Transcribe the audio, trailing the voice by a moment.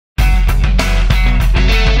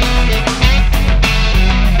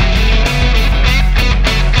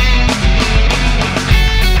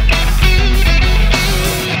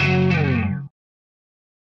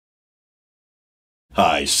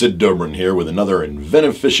Hi, Sid Dobrin here with another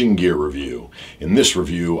Inventive Fishing Gear review. In this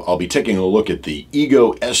review, I'll be taking a look at the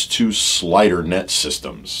Ego S2 slider net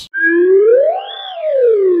systems.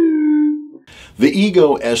 The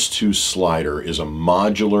Ego S2 slider is a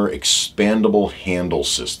modular, expandable handle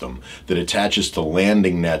system that attaches to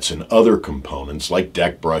landing nets and other components like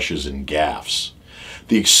deck brushes and gaffs.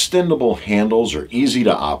 The extendable handles are easy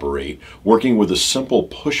to operate, working with a simple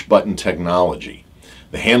push-button technology.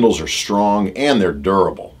 The handles are strong and they're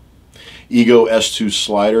durable. Ego S2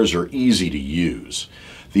 sliders are easy to use.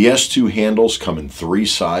 The S2 handles come in three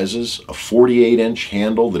sizes: a 48-inch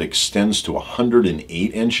handle that extends to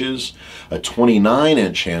 108 inches, a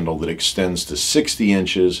 29-inch handle that extends to 60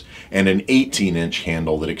 inches, and an 18-inch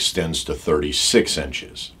handle that extends to 36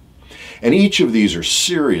 inches. And each of these are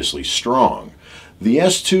seriously strong. The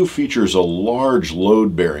S2 features a large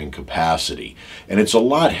load-bearing capacity, and it's a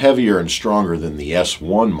lot heavier and stronger than the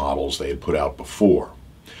S1 models they had put out before.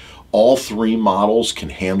 All three models can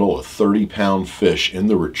handle a 30-pound fish in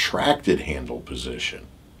the retracted handle position.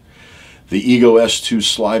 The Ego S2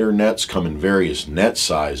 slider nets come in various net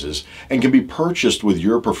sizes and can be purchased with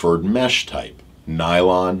your preferred mesh type: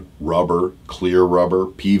 nylon, rubber, clear rubber,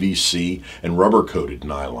 PVC, and rubber-coated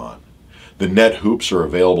nylon. The net hoops are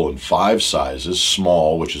available in five sizes: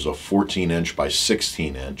 small, which is a 14-inch by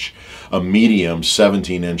 16-inch, a medium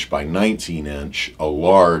 17-inch by 19-inch, a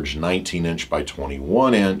large 19-inch by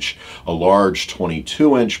 21-inch, a large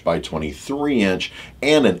 22-inch by 23-inch,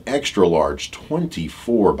 and an extra large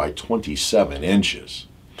 24 by 27 inches.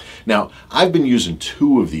 Now, I've been using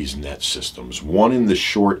two of these net systems, one in the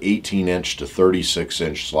short 18-inch to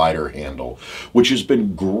 36-inch slider handle, which has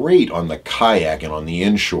been great on the kayak and on the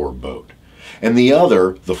inshore boat, and the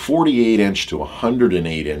other, the 48-inch to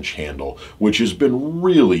 108-inch handle, which has been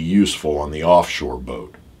really useful on the offshore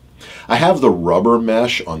boat. I have the rubber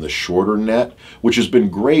mesh on the shorter net, which has been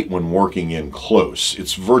great when working in close.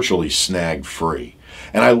 It's virtually snag-free.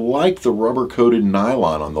 And I like the rubber-coated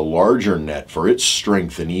nylon on the larger net for its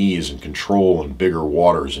strength and ease and control in bigger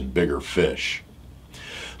waters and bigger fish.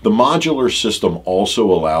 The modular system also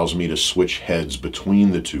allows me to switch heads between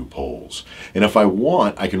the two poles, and if I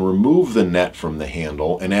want, I can remove the net from the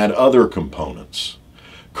handle and add other components.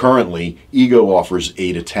 Currently, Ego offers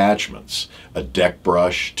 8 attachments: a deck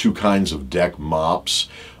brush, 2 kinds of deck mops,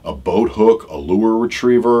 a boat hook, a lure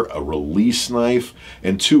retriever, a release knife,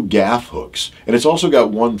 and 2 gaff hooks. And it's also got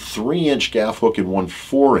one 3-inch gaff hook and one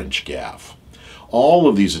 4-inch gaff. All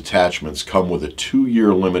of these attachments come with a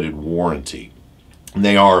 2-year limited warranty. And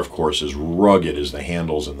they are, of course, as rugged as the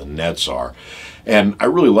handles and the nets are. And I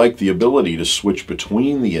really like the ability to switch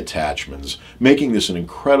between the attachments, making this an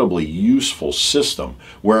incredibly useful system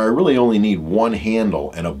where I really only need one handle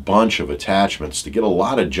and a bunch of attachments to get a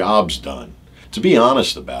lot of jobs done. To be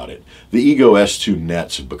honest about it, the Ego S2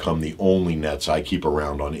 nets have become the only nets I keep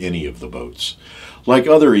around on any of the boats. Like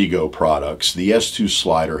other Ego products, the S2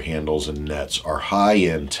 slider handles and nets are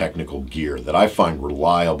high-end technical gear that I find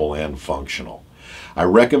reliable and functional. I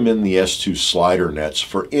recommend the S2 slider nets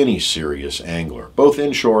for any serious angler, both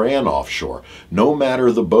inshore and offshore, no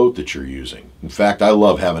matter the boat that you're using. In fact, I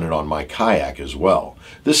love having it on my kayak as well.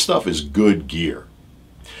 This stuff is good gear.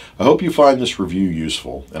 I hope you find this review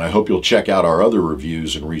useful, and I hope you'll check out our other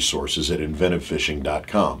reviews and resources at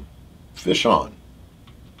inventivefishing.com. Fish on!